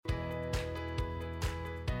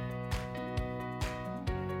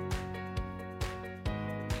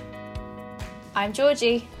I'm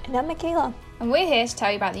Georgie. And I'm Michaela. And we're here to tell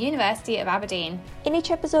you about the University of Aberdeen. In each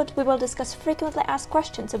episode, we will discuss frequently asked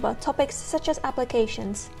questions about topics such as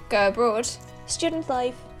applications, go abroad, student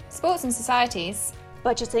life, sports and societies,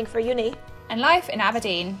 budgeting for uni, and life in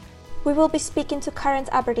Aberdeen. We will be speaking to current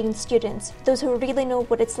Aberdeen students, those who really know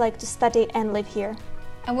what it's like to study and live here.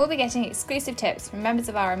 And we'll be getting exclusive tips from members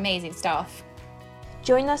of our amazing staff.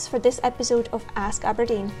 Join us for this episode of Ask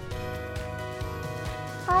Aberdeen.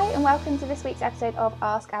 Hi and welcome to this week's episode of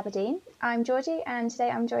Ask Aberdeen. I'm Georgie and today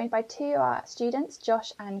I'm joined by two of our students,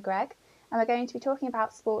 Josh and Greg, and we're going to be talking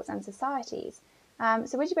about sports and societies.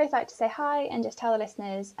 So would you both like to say hi and just tell the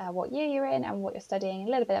listeners what year you're in and what you're studying,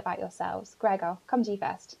 a little bit about yourselves. Greg, I'll come to you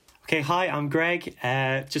first. Okay, hi, I'm Greg.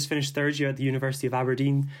 Just finished third year at the University of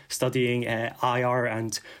Aberdeen, studying IR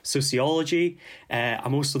and sociology.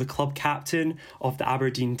 I'm also the club captain of the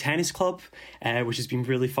Aberdeen Tennis Club, which has been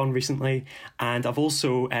really fun recently. And I've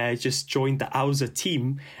also just joined the AUSA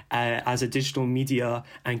team as a digital media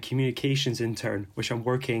and communications intern, which I'm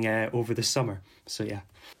working over the summer. So, yeah.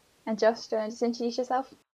 And Josh, do you want to just introduce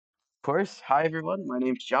yourself? Of course. Hi, everyone. My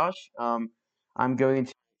name's Josh. I'm going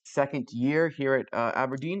into second year here at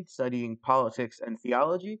Aberdeen studying politics and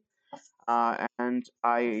theology, and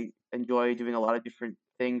I enjoy doing a lot of different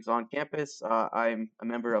things on campus. I'm a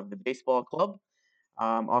member of the baseball club,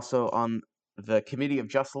 also on the Committee of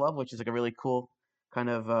Just Love, which is like a really cool kind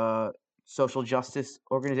of social justice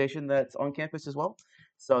organization that's on campus as well.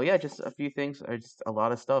 So yeah, just a few things, just a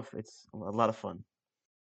lot of stuff. It's a lot of fun.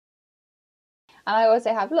 And I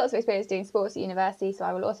also have lots of experience doing sports at university, so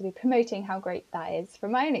I will also be promoting how great that is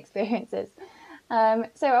from my own experiences.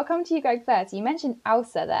 So I'll come to you, Greg, first. You mentioned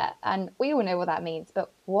AUSA there, and we all know what that means,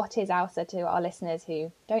 but what is AUSA to our listeners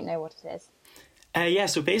who don't know what it is?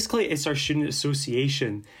 So basically it's our student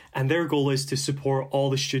association, and their goal is to support all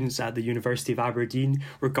the students at the University of Aberdeen,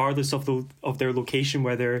 regardless of their location,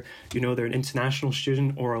 whether they're an international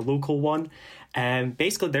student or a local one.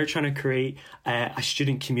 Basically, they're trying to create a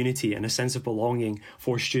student community and a sense of belonging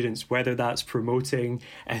for students, whether that's promoting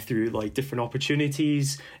through like different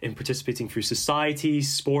opportunities, in participating through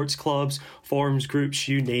societies, sports clubs, forums, groups,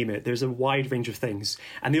 you name it. There's a wide range of things.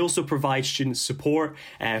 And they also provide students support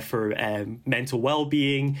for mental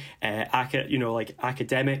well-being,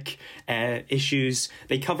 academic issues.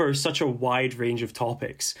 They cover such a wide range of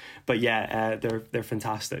topics. But yeah, they're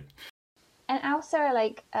fantastic. And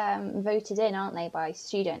AUSA are voted in, aren't they, by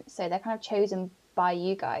students? So they're kind of chosen by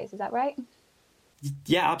you guys, is that right?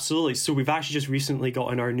 Yeah, absolutely. So we've actually just recently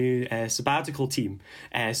gotten our new sabbatical team.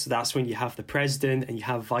 So that's when you have the president and you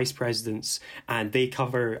have vice presidents, and they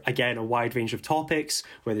cover, again, a wide range of topics,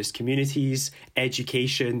 whether it's communities,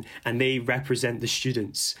 education, and they represent the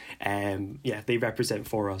students. They represent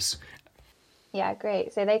for us. Yeah,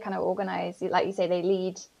 great. So they kind of organise, like you say, they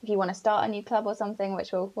lead if you want to start a new club or something,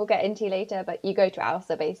 which we'll get into later, but you go to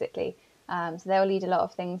AUSA basically. So they'll lead a lot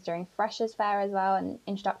of things during Freshers' Fair as well and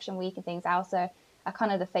Introduction Week and things. AUSA are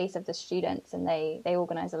kind of the face of the students, and they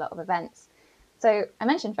organise a lot of events. So I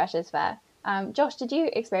mentioned Freshers' Fair. Josh, did you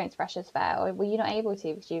experience Freshers' Fair, or were you not able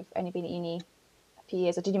to because you've only been at uni a few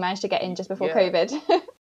years, or did you manage to get in just before COVID?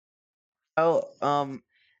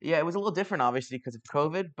 Yeah, it was a little different, obviously, because of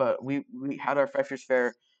COVID, but we had our Freshers'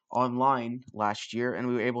 Fair online last year, and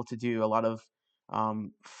we were able to do a lot of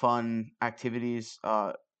fun activities,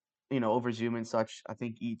 over Zoom and such. I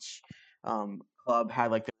think each club had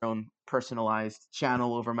like their own personalized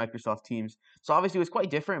channel over Microsoft Teams. So obviously it was quite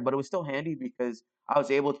different, but it was still handy because I was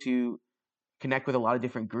able to connect with a lot of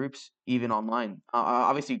different groups, even online.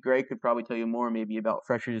 Obviously, Greg could probably tell you more maybe about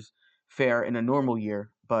Freshers' Fair in a normal year,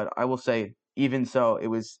 but I will say, even so, it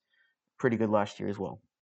was pretty good last year as well.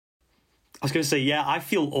 I was going to say, yeah, I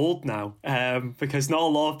feel old now because not a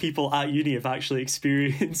lot of people at uni have actually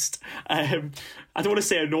experienced, I don't want to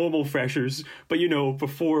say a normal freshers, but,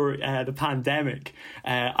 before the pandemic,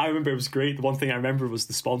 I remember it was great. The one thing I remember was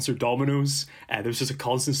the sponsor Domino's. There was just a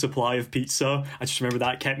constant supply of pizza. I just remember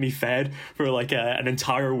that kept me fed for like an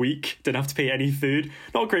entire week. Didn't have to pay any food.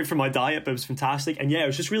 Not great for my diet, but it was fantastic. And yeah, it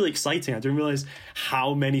was just really exciting. I didn't realise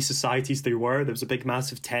how many societies there were. There was a big,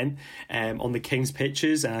 massive tent on the King's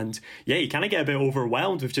pitches. And yeah, you kind of get a bit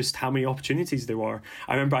overwhelmed with just how many opportunities there were.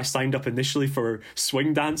 I remember I signed up initially for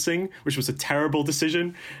swing dancing, which was a terrible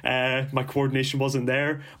decision. My coordination wasn't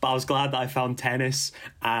there, but I was glad that I found tennis.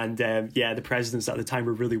 And the presidents at the time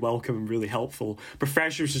were really welcome and really helpful. But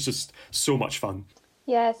Freshers was just so much fun.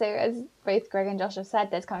 Yeah, so as both Greg and Josh have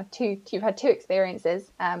said, there's kind of you've had two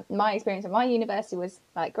experiences. My experience at my university was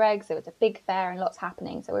like Greg, so it's a big fair and lots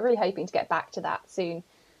happening. So we're really hoping to get back to that soon.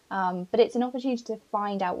 But it's an opportunity to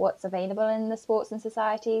find out what's available in the sports and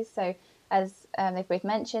societies. So as they've both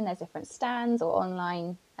mentioned, there's different stands or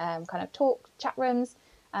online kind of chat rooms,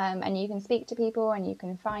 and you can speak to people and you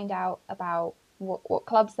can find out about what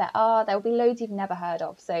clubs there are. There will be loads you've never heard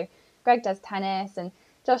of. So Greg does tennis and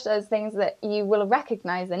Josh does things that you will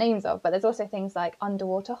recognise the names of, but there's also things like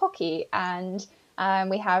underwater hockey, and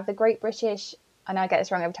we have the Great British, I know I get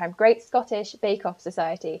this wrong every time, Great Scottish Bake Off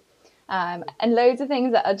Society, and loads of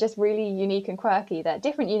things that are just really unique and quirky, that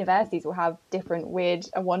different universities will have different weird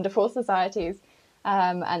and wonderful societies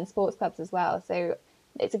and sports clubs as well. So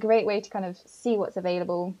it's a great way to kind of see what's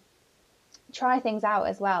available, try things out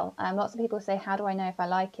as well. Lots of people say, how do I know if I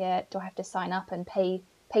like it? Do I have to sign up and pay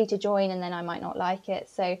to join and then I might not like it?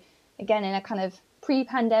 So again, in a kind of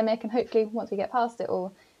pre-pandemic, and hopefully once we get past it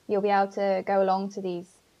all, you'll be able to go along to these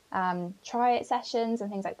try it sessions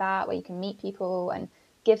and things like that, where you can meet people and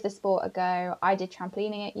give the sport a go. I did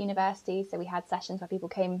trampolining at university, so we had sessions where people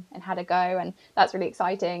came and had a go, and that's really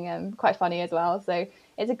exciting and quite funny as well. So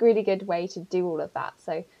it's a really good way to do all of that.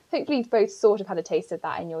 So hopefully you've both sort of had a taste of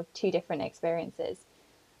that in your two different experiences.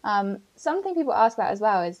 Something people ask about as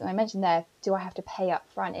well is, and I mentioned there, do I have to pay up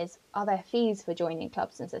front, is are there fees for joining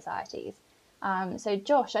clubs and societies? So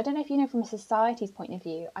Josh, I don't know if you know from a society's point of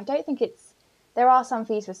view, I don't think there are some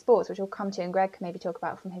fees for sports, which we'll come to, and Greg can maybe talk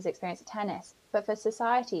about from his experience at tennis. But for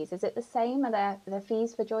societies, is it the same? Are there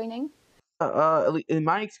fees for joining? In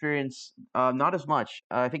my experience, not as much.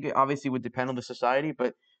 I think it obviously would depend on the society,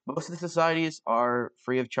 but most of the societies are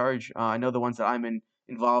free of charge. I know the ones that I'm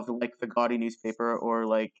involved, like the Gaudy newspaper or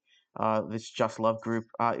like this Just Love group.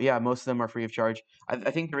 Yeah, most of them are free of charge. I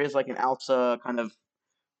think there is like an ALSA kind of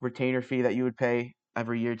retainer fee that you would pay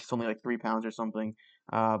every year, just only like £3 or something.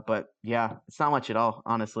 But yeah, it's not much at all,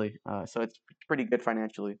 honestly. So it's pretty good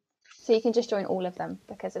financially. So you can just join all of them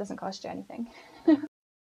because it doesn't cost you anything.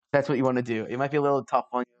 That's what you want to do. It might be a little tough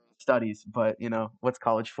on your studies, but what's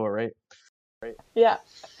college for, right? Yeah.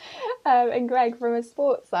 And Greg, from a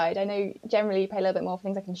sports side, I know generally you pay a little bit more for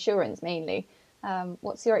things like insurance mainly.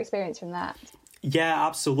 What's your experience from that? Yeah,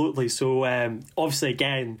 absolutely. So obviously,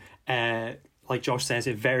 again, like Josh says,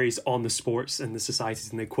 it varies on the sports and the societies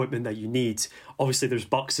and the equipment that you need. Obviously, there's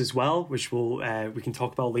bucks as well, which we can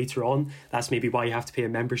talk about later on. That's maybe why you have to pay a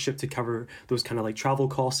membership to cover those kind of like travel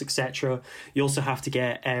costs, etc. You also have to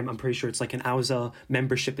get, I'm pretty sure it's like an AUSA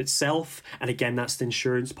membership itself. And again, that's the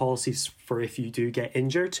insurance policies for if you do get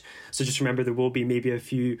injured. So just remember, there will be maybe a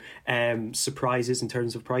few surprises in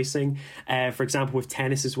terms of pricing. For example, with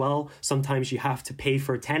tennis as well, sometimes you have to pay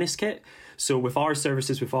for a tennis kit. So with our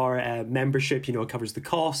services, with our membership, it covers the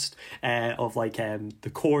cost of like the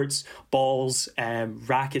courts, balls,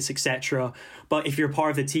 rackets, etc. But if you're part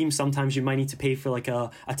of the team, sometimes you might need to pay for like a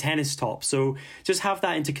tennis top. So just have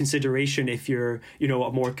that into consideration if you're, a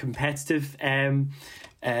more competitive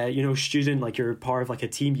student, like you're part of like a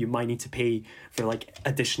team, you might need to pay for like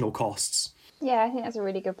additional costs. Yeah, I think that's a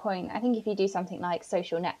really good point. I think if you do something like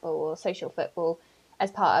social netball or social football as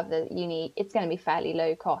part of the uni, it's going to be fairly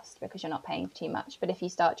low cost because you're not paying for too much. But if you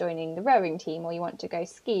start joining the rowing team or you want to go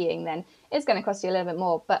skiing, then it's going to cost you a little bit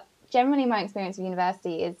more. But generally my experience of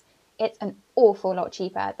university is it's an awful lot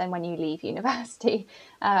cheaper than when you leave university.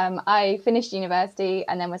 I finished university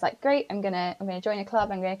and then was like, great, I'm gonna join a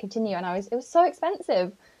club, I'm gonna continue, and it was so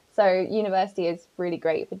expensive. So university is really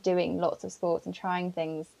great for doing lots of sports and trying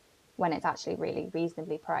things when it's actually really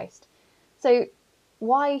reasonably priced. So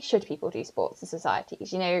why should people do sports and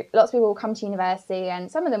societies? Lots of people will come to university and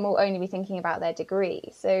some of them will only be thinking about their degree.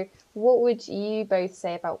 So what would you both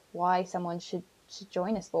say about why someone should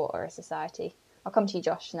join a sport or a society? I'll come to you,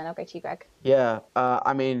 Josh, and then I'll go to you, Greg. Yeah,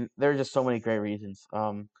 I mean, there are just so many great reasons.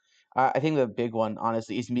 I think the big one,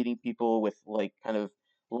 honestly, is meeting people with like kind of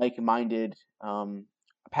like-minded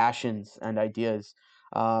passions and ideas.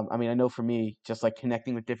 I mean, I know for me, just like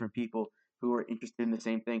connecting with different people who are interested in the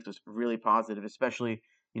same things was really positive, especially,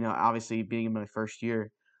 obviously being in my first year.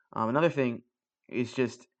 Another thing is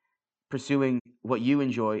just pursuing what you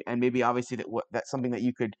enjoy, and maybe obviously that's something that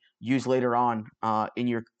you could use later on in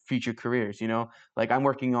your future careers. Like I'm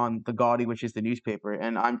working on the Gaudy, which is the newspaper,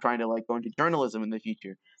 and I'm trying to like go into journalism in the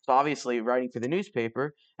future. So obviously writing for the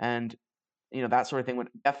newspaper and that sort of thing would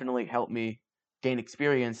definitely help me gain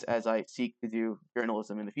experience as I seek to do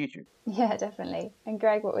journalism in the future. Yeah, definitely. And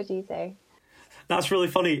Greg, what would you say? That's really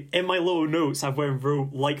funny. In my little notes, I've wrote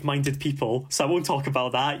like-minded people, so I won't talk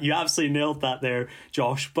about that. You absolutely nailed that there,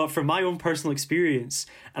 Josh. But from my own personal experience,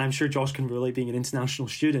 and I'm sure Josh can relate being an international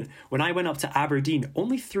student, when I went up to Aberdeen,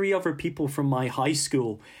 only 3 other people from my high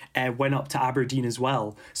school went up to Aberdeen as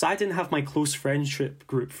well. So I didn't have my close friendship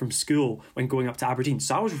group from school when going up to Aberdeen.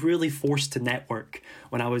 So I was really forced to network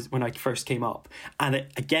when I first came up. And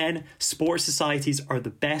again, sports societies are the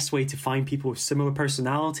best way to find people with similar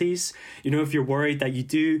personalities. You know, if you're worried that you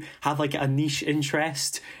do have like a niche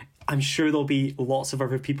interest, I'm sure there'll be lots of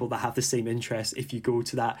other people that have the same interest if you go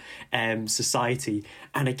to that society.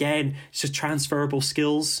 And again, it's just transferable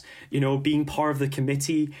skills, you know, being part of the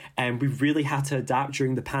committee. And we really had to adapt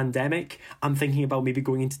during the pandemic. I'm thinking about maybe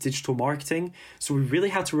going into digital marketing. So we really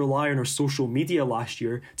had to rely on our social media last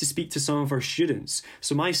year to speak to some of our students.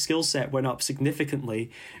 So my skill set went up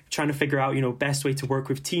significantly, trying to figure out, you know, best way to work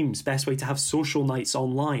with teams, best way to have social nights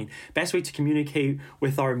online, best way to communicate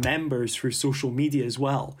with our members through social media as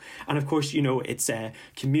well. And of course, you know, it's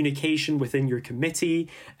communication within your committee,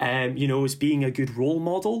 you know, it's being a good role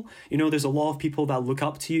model. You know, there's a lot of people that look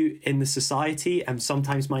up to you in the society and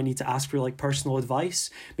sometimes might need to ask for like personal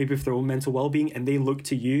advice, maybe with their own mental well-being, and they look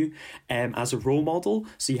to you as a role model.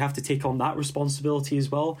 So you have to take on that responsibility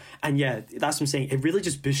as well. And yeah, that's what I'm saying. It really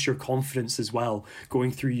just boosts your confidence as well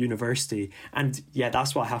going through university. And yeah,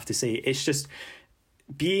 that's what I have to say. It's just,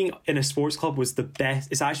 being in a sports club was the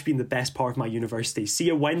best. It's actually been the best part of my university. See,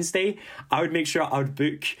 a Wednesday, I would make sure I would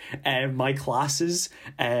book my classes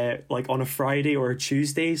like on a Friday or a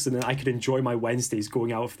Tuesday, so then I could enjoy my Wednesdays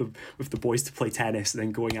going out with the boys to play tennis and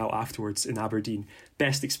then going out afterwards in Aberdeen.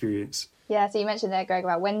 Best experience. Yeah, so you mentioned there, Greg,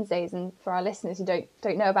 about Wednesdays, and for our listeners who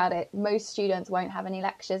don't know about it, most students won't have any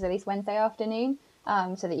lectures at least Wednesday afternoon,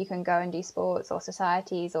 so that you can go and do sports or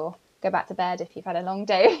societies or go back to bed if you've had a long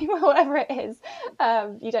day, whatever it is.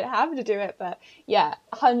 You don't have to do it, but yeah,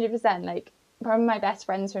 100%. Like, probably my best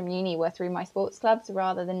friends from uni were through my sports clubs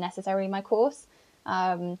rather than necessarily my course.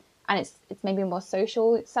 And it's maybe more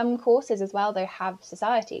social. Some courses as well, they have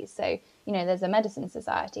societies. So, you know, there's a medicine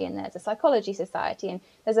society and there's a psychology society, and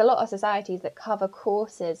there's a lot of societies that cover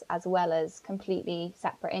courses as well as completely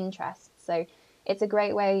separate interests. So it's a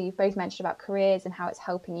great way. You've both mentioned about careers and how it's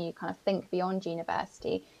helping you kind of think beyond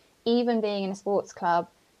university. Even being in a sports club,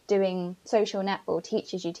 doing social netball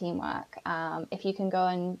teaches you teamwork. If you can go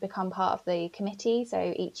and become part of the committee,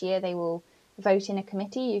 so each year they will vote in a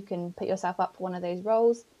committee, you can put yourself up for one of those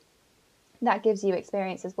roles. That gives you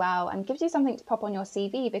experience as well and gives you something to pop on your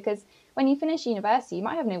CV, because when you finish university, you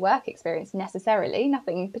might have no work experience necessarily,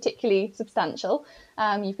 nothing particularly substantial.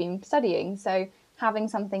 You've been studying, so having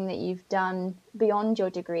something that you've done beyond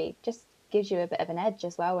your degree just gives you a bit of an edge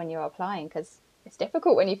as well when you're applying, because it's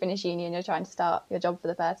difficult when you finish uni and you're trying to start your job for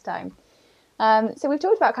the first time. So we've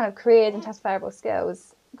talked about kind of careers and transferable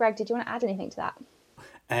skills. Greg, did you want to add anything to that?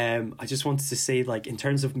 I just wanted to say, like, in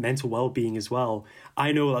terms of mental well-being as well,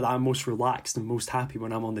 I know that I'm most relaxed and most happy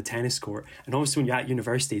when I'm on the tennis court. And obviously when you're at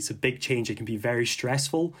university, it's a big change. It can be very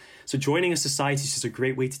stressful. So joining a society is just a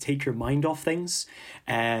great way to take your mind off things.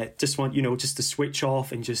 Just to switch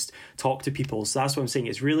off and just talk to people. So that's what I'm saying.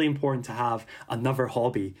 It's really important to have another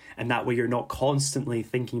hobby, and that way you're not constantly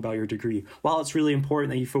thinking about your degree. While it's really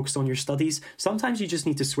important that you focus on your studies, sometimes you just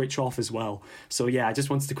need to switch off as well. So yeah, I just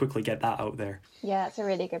wanted to quickly get that out there. Yeah, it's a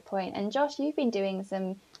really good point. And Josh, you've been doing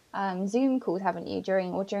some Zoom calls, haven't you,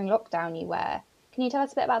 during lockdown you were. Can you tell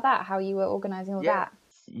us a bit about that, how you were organising all that?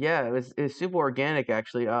 Yeah, it was super organic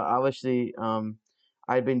actually. Obviously,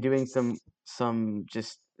 I've been doing some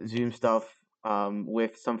just Zoom stuff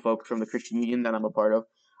with some folks from the Christian Union that I'm a part of.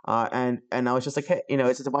 And I was just like, hey,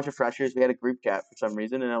 it's just a bunch of freshers. We had a group chat for some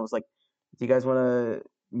reason, and I was like, do you guys want to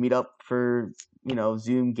meet up for,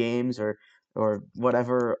 Zoom games or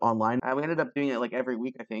whatever online? And we ended up doing it like every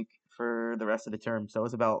week, I think, for the rest of the term. So it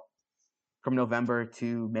was about from November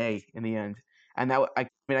to May in the end. And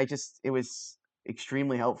it was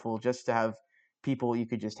extremely helpful just to have people you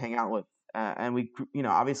could just hang out with. And we,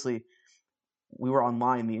 obviously we were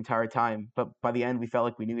online the entire time, but by the end we felt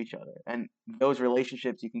like we knew each other, and those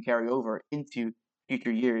relationships you can carry over into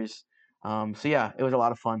future years. So yeah, it was a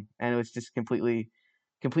lot of fun, and it was just completely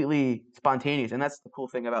spontaneous. And that's the cool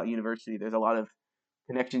thing about university. There's a lot of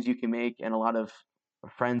connections you can make and a lot of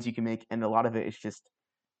friends you can make, and a lot of it is just,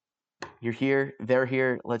 you're here, they're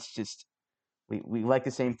here, let's just, we like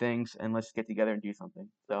the same things, and let's get together and do something.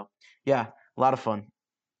 So yeah, a lot of fun.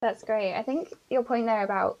 That's great. I think your point there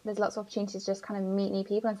about there's lots of opportunities to just kind of meet new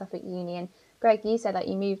people and stuff at uni. And Greg, you said that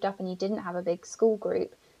you moved up and you didn't have a big school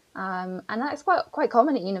group. And that's quite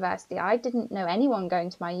common at university. I didn't know anyone going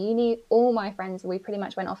to my uni. All my friends, we pretty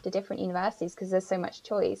much went off to different universities because there's so much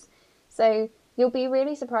choice. So you'll be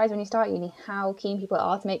really surprised when you start uni how keen people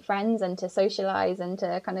are to make friends and to socialise and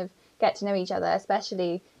to kind of get to know each other,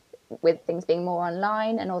 especially with things being more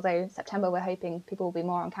online. And although September we're hoping people will be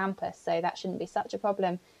more on campus, so that shouldn't be such a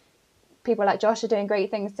problem. People like Josh are doing great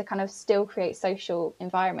things to kind of still create social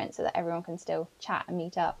environments so that everyone can still chat and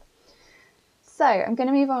meet up. So I'm going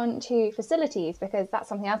to move on to facilities, because that's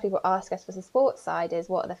something else people ask us for the sports side, is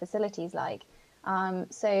what are the facilities like?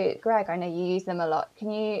 So Greg, I know you use them a lot. Can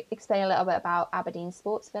you explain a little bit about Aberdeen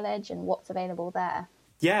Sports Village and what's available there?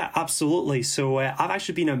 Yeah, absolutely. So I've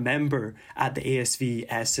actually been a member at the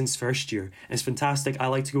ASV since first year. And it's fantastic. I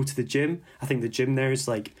like to go to the gym. I think the gym there is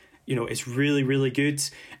like, it's really, really good.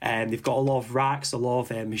 They've got a lot of racks, a lot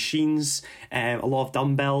of machines, a lot of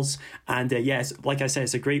dumbbells. And yes, like I said,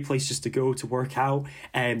 it's a great place just to go to work out.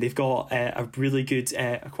 They've got a really good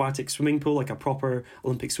aquatic swimming pool, like a proper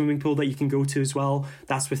Olympic swimming pool that you can go to as well.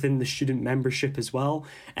 That's within the student membership as well.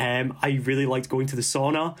 I really liked going to the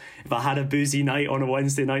sauna. If I had a boozy night on a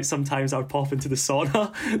Wednesday night, sometimes I would pop into the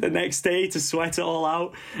sauna the next day to sweat it all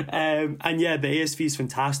out. And yeah, the ASV is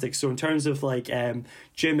fantastic. So in terms of like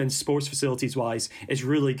gym and sports facilities wise, it's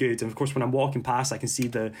really good. And of course, when I'm walking past, I can see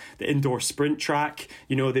the indoor sprint track.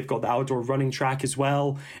 They've got the outdoor running track as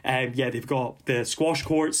well. Yeah, they've got the squash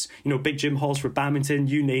courts, big gym halls for badminton,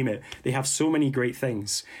 you name it. They have so many great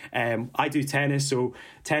things. I do tennis, so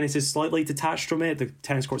tennis is slightly detached from it. The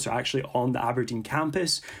tennis courts are actually on the Aberdeen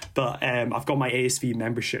campus, but I've got my ASV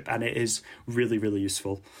membership and it is really, really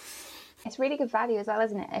useful. It's really good value as well,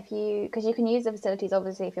 isn't it? Because you can use the facilities,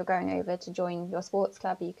 obviously, if you're going over to join your sports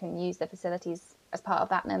club, you can use the facilities as part of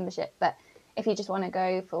that membership. But if you just want to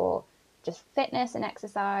go for just fitness and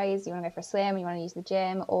exercise, you want to go for a swim, you want to use the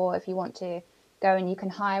gym, or if you want to go and you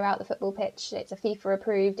can hire out the football pitch, it's a FIFA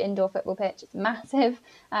approved indoor football pitch, it's massive.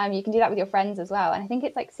 You can do that with your friends as well. And I think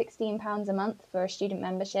it's like £16 a month for a student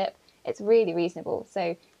membership. It's really reasonable.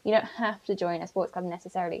 So you don't have to join a sports club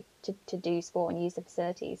necessarily to do sport and use the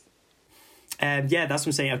facilities. Yeah, that's what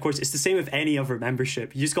I'm saying. Of course, it's the same with any other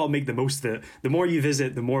membership. You just got to make the most of it. The more you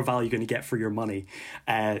visit, the more value you're going to get for your money.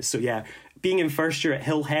 So yeah, being in first year at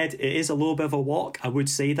Hillhead, it is a little bit of a walk, I would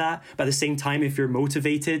say that. But at the same time, if you're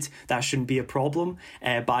motivated, that shouldn't be a problem.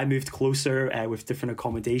 But I moved closer with different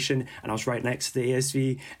accommodation, and I was right next to the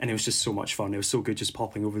ASV, and it was just so much fun. It was so good just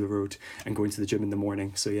popping over the road and going to the gym in the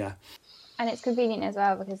morning. So yeah. And it's convenient as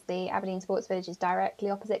well because the Aberdeen Sports Village is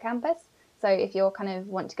directly opposite campus. So if you're kind of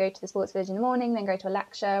want to go to the Sports Village in the morning, then go to a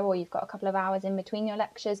lecture, or you've got a couple of hours in between your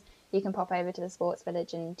lectures, you can pop over to the Sports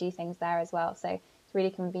Village and do things there as well. So it's really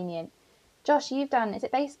convenient. Josh, you've done, is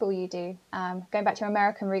it baseball you do? Going back to your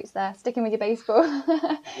American roots there, sticking with your baseball.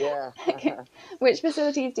 Yeah. Which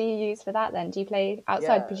facilities do you use for that then? Do you play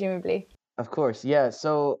outside, presumably? Of course, yeah.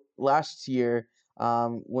 So last year,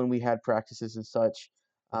 when we had practices and such,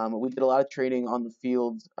 we did a lot of training on the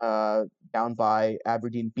field down by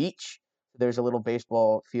Aberdeen Beach. There's a little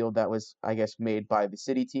baseball field that was, I guess, made by the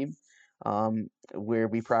city team where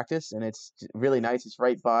we practice, and it's really nice. It's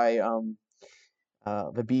right by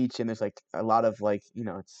the beach, and there's like a lot of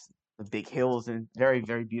it's the big hills and very,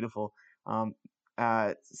 very beautiful.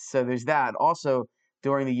 So there's that. Also,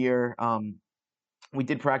 during the year, we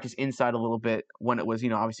did practice inside a little bit when it was,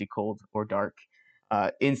 obviously cold or dark.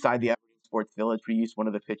 Inside the Aberdeen Sports Village, we used one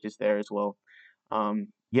of the pitches there as well.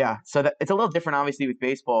 Yeah, so it's a little different, obviously, with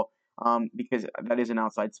baseball. Because that is an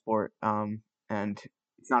outside sport, and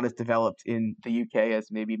it's not as developed in the UK as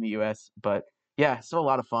maybe in the US. But yeah, still a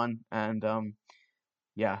lot of fun, and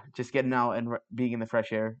yeah, just getting out and being in the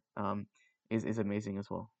fresh air is amazing as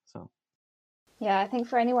well. So yeah, I think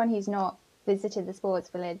for anyone who's not visited the Sports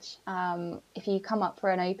Village, if you come up for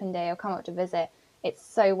an open day or come up to visit, it's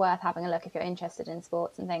so worth having a look if you're interested in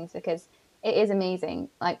sports and things, because it is amazing.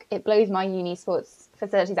 Like, it blows my uni sports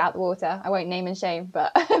facilities out the water. I won't name and shame,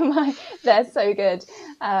 but they're so good.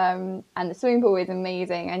 And the swimming pool is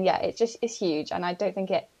amazing. And yeah, it's huge. And I don't think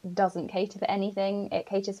it doesn't cater for anything. It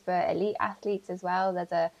caters for elite athletes as well.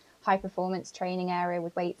 There's a high performance training area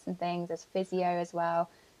with weights and things. There's physio as well.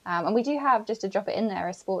 And we do have, just to drop it in there,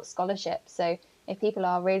 a sports scholarship. So if people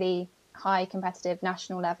are really high competitive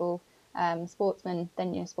national level sportsmen,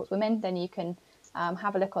 then sportswomen, then you can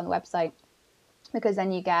have a look on the website, because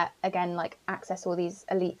then you get, again, like access to all these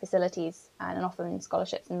elite facilities and often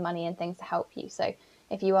scholarships and money and things to help you. So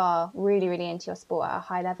if you are really, really into your sport at a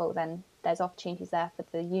high level, then there's opportunities there for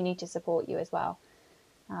the uni to support you as well.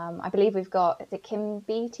 I believe we've got, is it Kim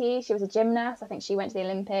Beattie? She was a gymnast. I think she went to the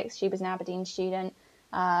Olympics. She was an Aberdeen student.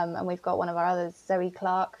 And we've got one of our others, Zoe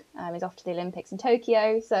Clark, is off to the Olympics in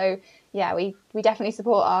Tokyo. So yeah, we definitely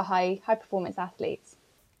support our high performance athletes.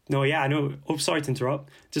 No, yeah, I know. Oh, sorry to interrupt.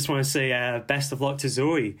 Just want to say best of luck to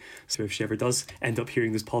Zoe. So if she ever does end up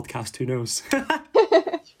hearing this podcast, who knows?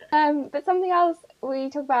 But something else we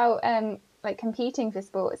talk about, like competing for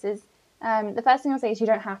sports, is the first thing I'll say is you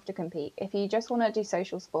don't have to compete. If you just want to do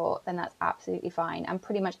social sport, then that's absolutely fine. And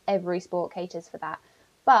pretty much every sport caters for that.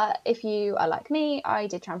 But if you are like me, I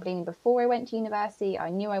did trampolining before I went to university. I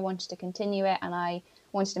knew I wanted to continue it, and I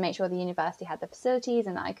wanted to make sure the university had the facilities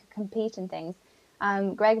and that I could compete in things.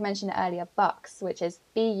 Greg mentioned earlier BUCS, which is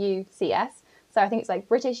BUCS. So I think it's like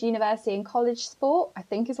British University and College Sport, I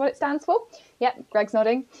think is what it stands for. Yep, Greg's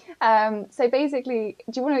nodding. So basically,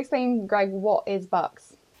 do you want to explain, Greg, what is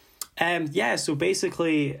BUCS? Yeah, so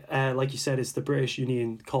basically, like you said, it's the British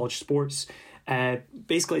Union College Sports.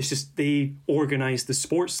 Basically, it's just they organise the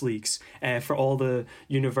sports leagues for all the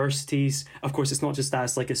universities. Of course, it's not just that;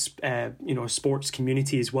 it's like a sports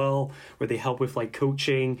community as well, where they help with like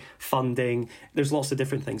coaching, funding. There's lots of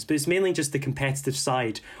different things, but it's mainly just the competitive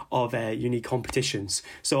side of uni competitions.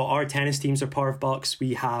 So our tennis teams are part of BUCS.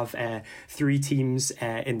 We have 3 teams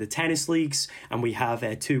in the tennis leagues, and we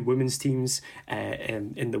have 2 women's teams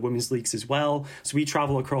in the women's leagues as well. So we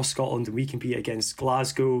travel across Scotland and we compete against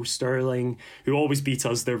Glasgow, Stirling, who always beat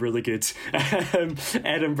us. They're really good.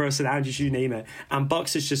 Edinburgh, St Andrews, you name it. And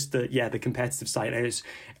BUCS is just the competitive side. And it's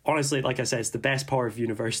honestly, like I said, it's the best part of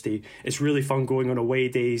university. It's really fun going on away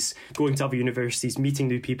days, going to other universities, meeting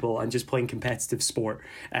new people, and just playing competitive sport.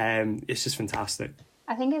 It's just fantastic.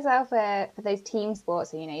 I think as well for those team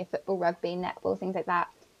sports, so, your football, rugby, netball, things like that,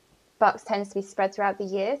 BUCS tends to be spread throughout the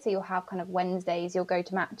year. So you'll have kind of Wednesdays, you'll go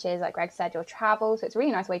to matches, like Greg said, you'll travel. So it's a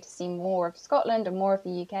really nice way to see more of Scotland and more of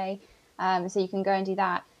the UK. So you can go and do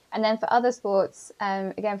that. And then for other sports,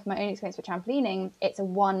 again, from my own experience with trampolining, it's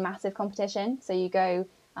one massive competition. So you go,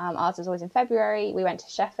 ours was always in February. We went to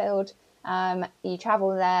Sheffield. You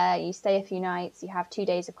travel there, you stay a few nights, you have 2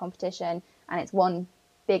 days of competition, and it's one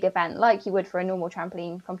big event like you would for a normal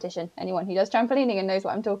trampoline competition. Anyone who does trampolining and knows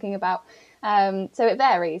what I'm talking about. So it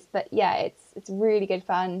varies, but yeah, it's really good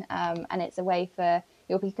fun, and it's a way for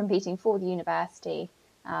you'll be competing for the university,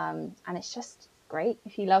 and it's just great.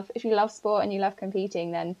 If you love sport and you love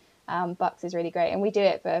competing, then BUCS is really great, and we do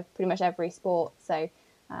it for pretty much every sport. So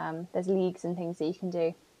there's leagues and things that you can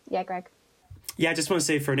do. Yeah, Greg. Yeah, I just want to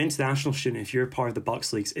say for an international student, if you're part of the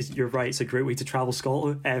BUCS leagues, you're right, it's a great way to travel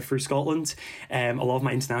through Scotland. A lot of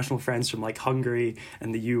my international friends from like Hungary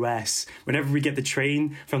and the US, whenever we get the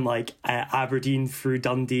train from like Aberdeen through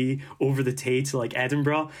Dundee over the Tay to like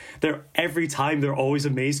Edinburgh, every time they're always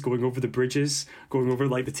amazed going over the bridges, going over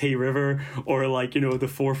like the Tay River or like, the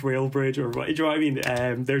Forth Rail Bridge or what, do you know what I mean?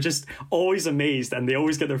 They're just always amazed, and they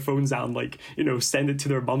always get their phones out and like, send it to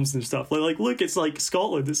their mums and stuff. Like, look, it's like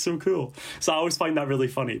Scotland, it's so cool. So I always find that really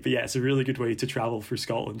funny. But yeah, it's a really good way to travel through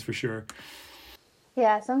Scotland for sure.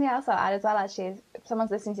 Yeah, something else I'll add as well, actually, is if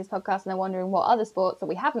someone's listening to this podcast and they're wondering what other sports that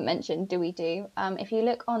we haven't mentioned do we do, if you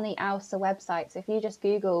look on the AUSA website, so if you just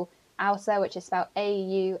Google AUSA, which is spelled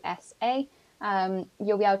AUSA,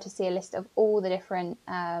 you'll be able to see a list of all the different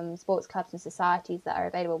sports clubs and societies that are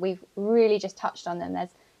available. We've really just touched on them. There's,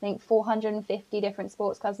 I think, 450 different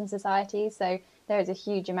sports clubs and societies, so there is a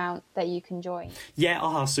huge amount that you can join.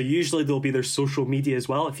 Yeah, so usually there'll be their social media as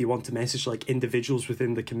well if you want to message like individuals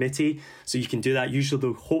within the committee. So you can do that. Usually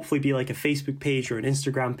there'll hopefully be like a Facebook page or an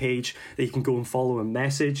Instagram page that you can go and follow and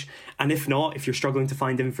message. And if not, if you're struggling to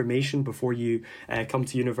find information before you come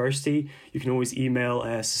to university, you can always email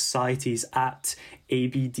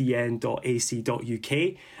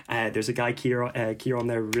societies@abdn.ac.uk. There's a guy, Kieran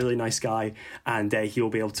there, really nice guy, and he'll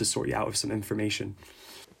be able to sort you out with some information.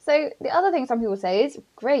 So the other thing some people say is,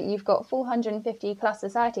 great, you've got 450 plus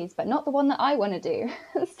societies, but not the one that I want to do.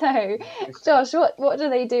 So, Josh, what do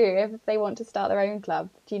they do if they want to start their own club?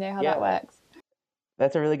 Do you know how that works?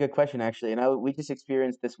 That's a really good question, actually. And we just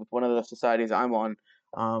experienced this with one of the societies I'm on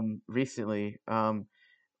recently.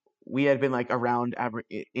 We had been like around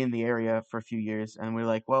in the area for a few years, and we're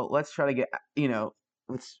like, well, let's try to get,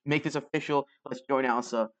 let's make this official. Let's join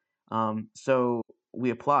ALSA. So we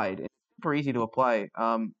applied. It's super easy to apply.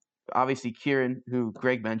 Obviously, Kieran, who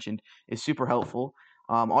Greg mentioned, is super helpful.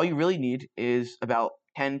 All you really need is about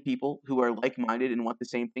 10 people who are like-minded and want the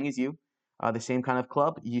same thing as you, the same kind of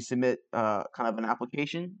club. You submit kind of an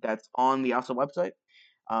application that's on the ALSA website.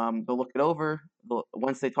 They'll look it over.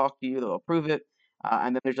 Once they talk to you, they'll approve it.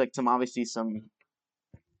 And then there's like some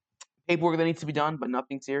paperwork that needs to be done, but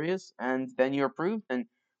nothing serious. And then you're approved, and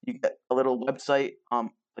you get a little website,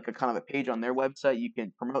 like a kind of a page on their website. You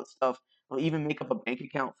can promote stuff. They'll even make up a bank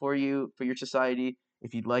account for you for your society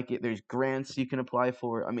if you'd like it. There's grants you can apply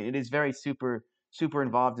for. I mean, it is very super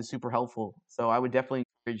involved and super helpful. So I would definitely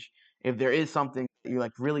encourage, if there is something that you're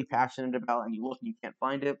like really passionate about and you look and you can't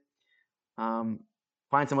find it, um,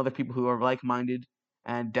 find some other people who are like-minded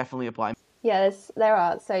and definitely apply. Yeah, there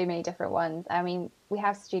are so many different ones. I mean, we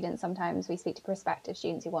have students, sometimes we speak to prospective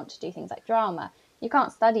students who want to do things like drama. You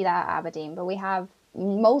can't study that at Aberdeen, but we have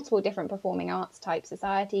multiple different performing arts type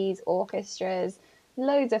societies, orchestras,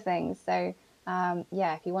 loads of things. So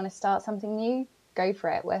yeah, if you want to start something new, go for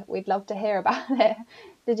it. We'd love to hear about it.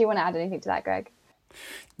 Did you want to add anything to that, Greg?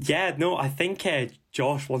 Yeah, no, I think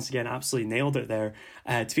Josh once again absolutely nailed it there.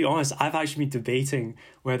 To be honest, I've actually been debating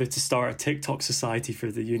whether to start a TikTok society for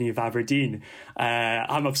the Uni of Aberdeen.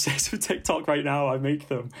 I'm obsessed with TikTok right now. I make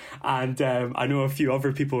them, and I know a few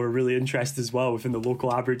other people are really interested as well within the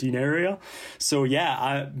local Aberdeen area. So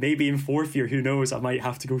yeah, maybe in fourth year, who knows, I might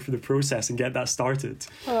have to go through the process and get that started.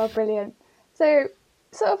 Oh, brilliant. So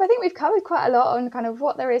sort of, I think we've covered quite a lot on kind of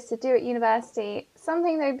what there is to do at university.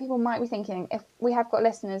 Something though people might be thinking, if we have got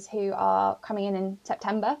listeners who are coming in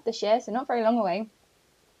September this year, so not very long away,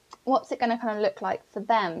 what's it going to kind of look like for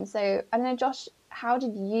them? So I don't know, Josh, how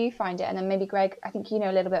did you find it? And then maybe Greg, I think you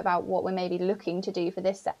know a little bit about what we're maybe looking to do for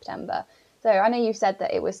this September. So I know you said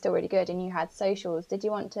that it was still really good and you had socials. Did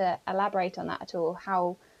you want to elaborate on that at all?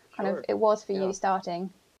 How kind of it was for you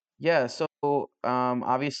starting? Yeah, so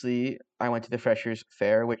obviously I went to the Freshers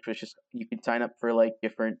Fair, which was just you could sign up for like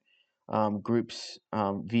different groups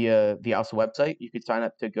via the ALSA website. You could sign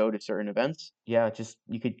up to go to certain events. Yeah, just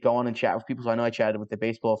you could go on and chat with people. So I know I chatted with the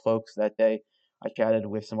baseball folks that day. I chatted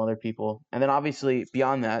with some other people, and then obviously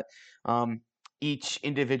beyond that, each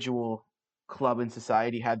individual club and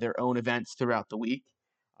society had their own events throughout the week.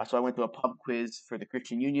 So I went to a pub quiz for the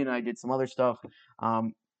Christian Union. I did some other stuff.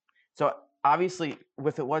 So obviously,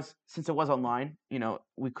 since it was online,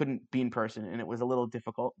 we couldn't be in person, and it was a little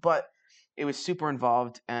difficult. But it was super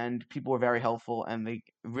involved, and people were very helpful, and they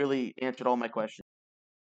really answered all my questions.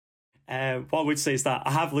 What I would say is that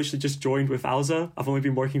I have literally just joined with ALSA. I've only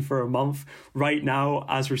been working for a month. Right now,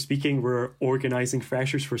 as we're speaking, we're organising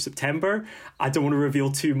freshers for September. I don't want to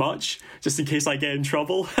reveal too much, just in case I get in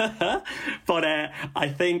trouble. But I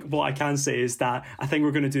think what I can say is that I think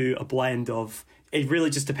we're going to do a blend of, it really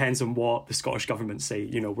just depends on what the Scottish government say.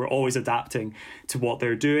 We're always adapting to what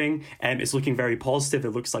they're doing. It's looking very positive. It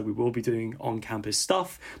looks like we will be doing on-campus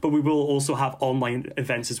stuff, but we will also have online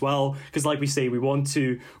events as well. Because like we say, we want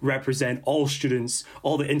to represent all students,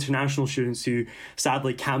 all the international students who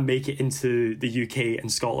sadly can't make it into the UK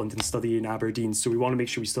and Scotland and study in Aberdeen. So we want to make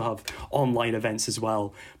sure we still have online events as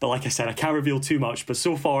well. But like I said, I can't reveal too much. But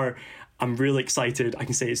so far, I'm really excited. I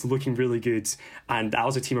can say it's looking really good. And the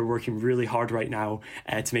ALSA team are working really hard right now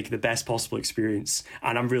to make it the best possible experience.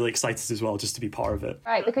 And I'm really excited as well just to be part of it.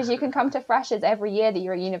 Right, because you can come to Freshers every year that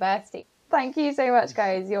you're at university. Thank you so much,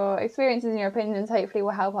 guys. Your experiences and your opinions hopefully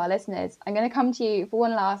will help our listeners. I'm going to come to you for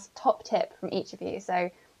one last top tip from each of you.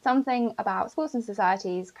 So something about sports and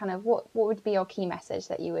societies, kind of what would be your key message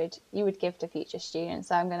that you would give to future students?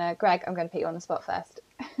 So Greg, I'm going to put you on the spot first.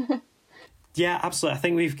 Yeah, absolutely. I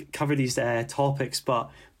think we've covered these topics,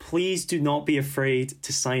 but please do not be afraid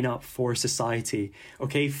to sign up for society.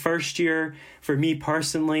 Okay, first year, for me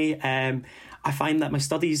personally, I find that my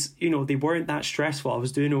studies, they weren't that stressful. I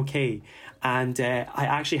was doing okay. And I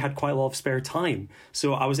actually had quite a lot of spare time.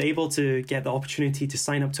 So I was able to get the opportunity to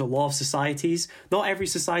sign up to a lot of societies. Not every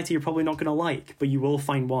society you're probably not going to like, but you will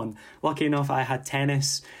find one. Lucky enough, I had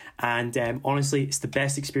tennis. And honestly, it's the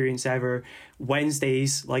best experience ever.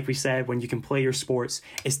 Wednesdays, like we said, when you can play your sports,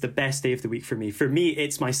 it's the best day of the week for me. For me,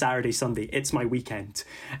 it's my Saturday, Sunday. It's my weekend.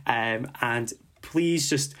 And please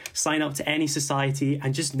just sign up to any society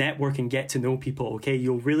and just network and get to know people, okay?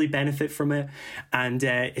 You'll really benefit from it. And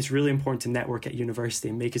it's really important to network at university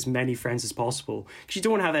and make as many friends as possible because you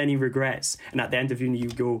don't have any regrets. And at the end of uni, you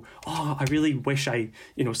go, oh, I really wish I,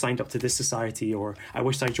 signed up to this society, or I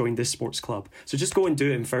wish I joined this sports club. So just go and do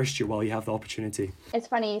it in first year while you have the opportunity. It's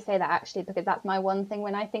funny you say that, actually, because that's my one thing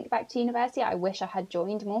when I think back to university. I wish I had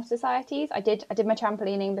joined more societies. I did my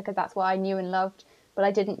trampolining because that's what I knew and loved, but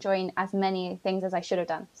I didn't join as many things as I should have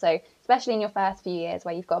done. So especially in your first few years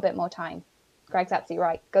where you've got a bit more time. Greg's absolutely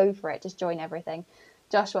right. Go for it. Just join everything.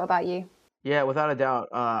 Josh, what about you? Yeah, without a doubt,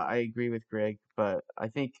 I agree with Greg. But I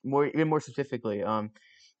think even more specifically,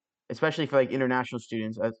 especially for like international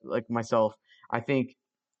students like myself, I think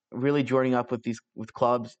really joining up with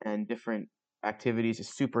clubs and different activities is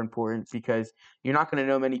super important because you're not going to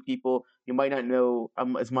know many people. You might not know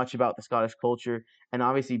as much about the Scottish culture, and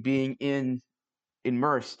obviously being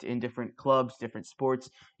immersed in different clubs, different sports,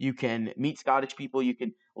 you can meet Scottish people, you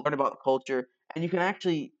can learn about the culture, and you can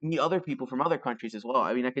actually meet other people from other countries as well.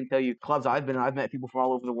 I mean, I can tell you clubs I've met people from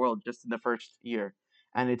all over the world just in the first year,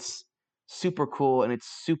 and it's super cool and it's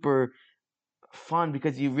super fun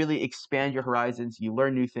because you really expand your horizons, you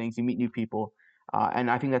learn new things, you meet new people, and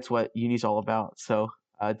I think that's what uni's all about. So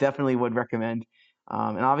definitely would recommend.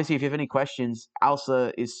 And obviously, if you have any questions,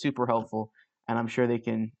 ALSA is super helpful, and I'm sure they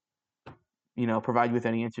can, provide you with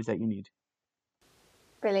any answers that you need.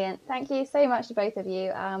 Brilliant. Thank you so much to both of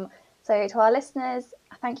you. So to our listeners,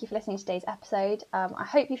 thank you for listening to today's episode. I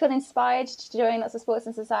hope you feel inspired to join lots of sports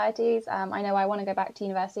and societies. I know I want to go back to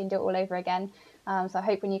university and do it all over again. So I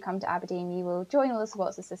hope when you come to Aberdeen, you will join all the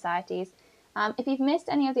sports and societies. If you've missed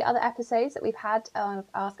any of the other episodes that we've had on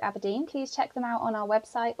Ask Aberdeen, please check them out on our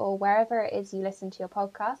website or wherever it is you listen to your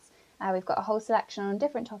podcasts. We've got a whole selection on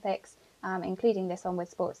different topics, including this one with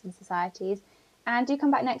sports and societies. And do come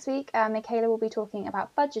back next week. Michaela will be talking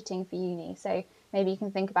about budgeting for uni. So maybe you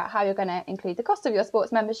can think about how you're going to include the cost of your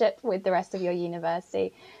sports membership with the rest of your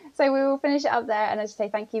university. So we will finish it up there. And I just say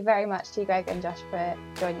thank you very much to Greg and Josh for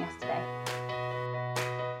joining us today.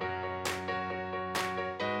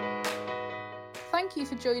 Thank you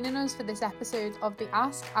for joining us for this episode of the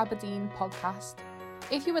Ask Aberdeen podcast.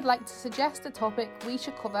 If you would like to suggest a topic we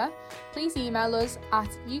should cover, please email us at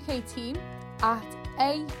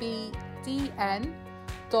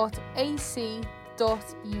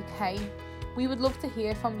ukteam@abdn.ac.uk. We would love to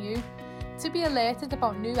hear from you. To be alerted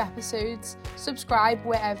about new episodes, subscribe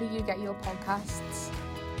wherever you get your podcasts.